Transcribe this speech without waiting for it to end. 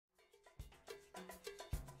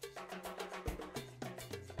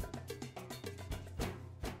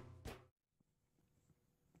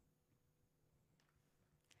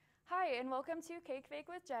Hi, and welcome to Cake Fake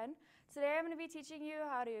with Jen. Today I'm going to be teaching you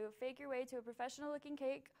how to fake your way to a professional looking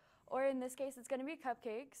cake, or in this case it's going to be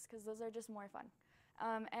cupcakes, because those are just more fun.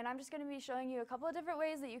 And I'm just going to be showing you a couple of different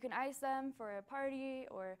ways that you can ice them for a party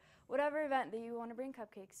or whatever event that you want to bring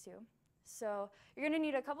cupcakes to. So you're going to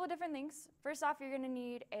need a couple of different things. First off, you're going to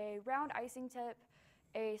need a round icing tip,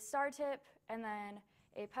 a star tip, and then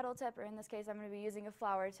a petal tip, or in this case I'm going to be using a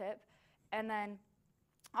flower tip, and then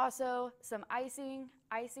also some icing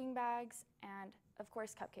bags, and of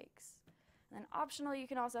course cupcakes. And then optional, you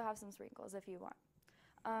can also have some sprinkles if you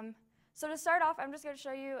want. So to start off, I'm just going to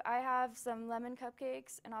show you, I have some lemon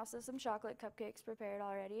cupcakes and also some chocolate cupcakes prepared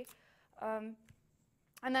already. And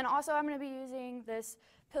then also I'm going to be using this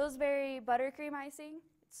Pillsbury buttercream icing.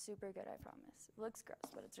 It's super good, I promise. It looks gross,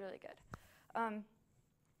 but it's really good.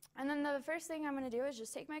 And then the first thing I'm going to do is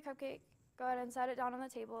just take my cupcake, go ahead and set it down on the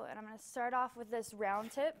table, and I'm going to start off with this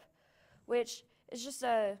round tip, which is just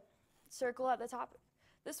a circle at the top.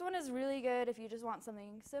 This one is really good if you just want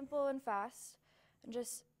something simple and fast. And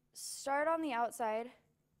just start on the outside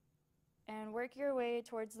and work your way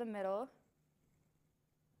towards the middle.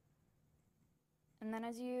 And then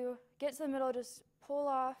as you get to the middle, just pull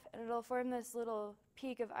off, and it'll form this little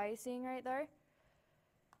peak of icing right there.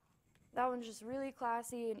 That one's just really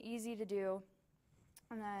classy and easy to do.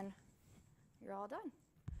 And then you're all done.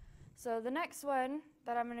 So the next one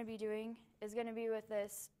that I'm going to be doing is going to be with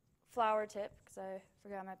this flower tip, because I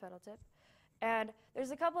forgot my petal tip. And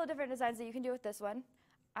there's a couple of different designs that you can do with this one.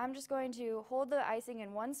 I'm just going to hold the icing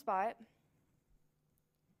in one spot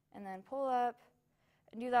and then pull up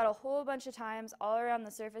and do that a whole bunch of times all around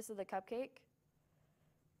the surface of the cupcake.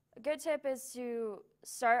 A good tip is to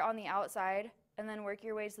start on the outside and then work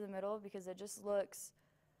your way to the middle, because it just looks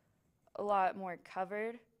a lot more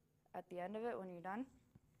covered at the end of it when you're done.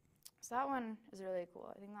 So that one is really cool.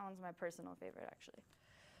 I think that one's my personal favorite, actually.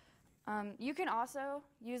 You can also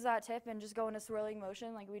use that tip and just go in a swirling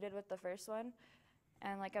motion like we did with the first one,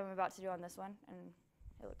 and like I'm about to do on this one, and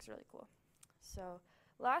it looks really cool. So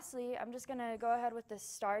lastly, I'm just going to go ahead with this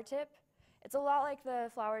star tip. It's a lot like the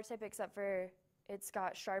flower tip, except for it's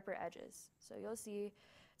got sharper edges. So you'll see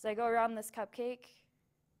as I go around this cupcake,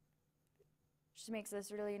 just makes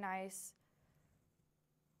this really nice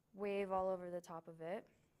wave all over the top of it.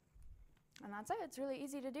 And that's it. It's really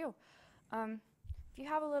easy to do. If you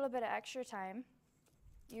have a little bit of extra time,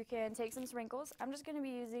 you can take some sprinkles. I'm just going to be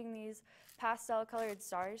using these pastel colored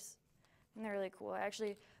stars, and they're really cool. I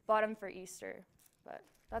actually bought them for Easter, but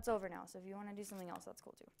that's over now, so if you want to do something else, that's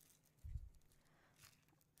cool too.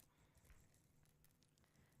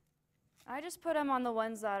 I just put them on the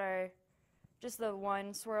ones that are just the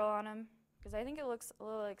one swirl on them, because I think it looks a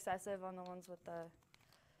little excessive on the ones with the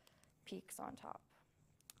peaks on top.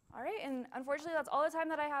 All right, and unfortunately that's all the time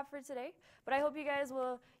that I have for today, but I hope you guys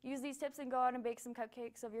will use these tips and go out and bake some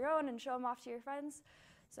cupcakes of your own and show them off to your friends.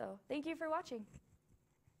 So thank you for watching.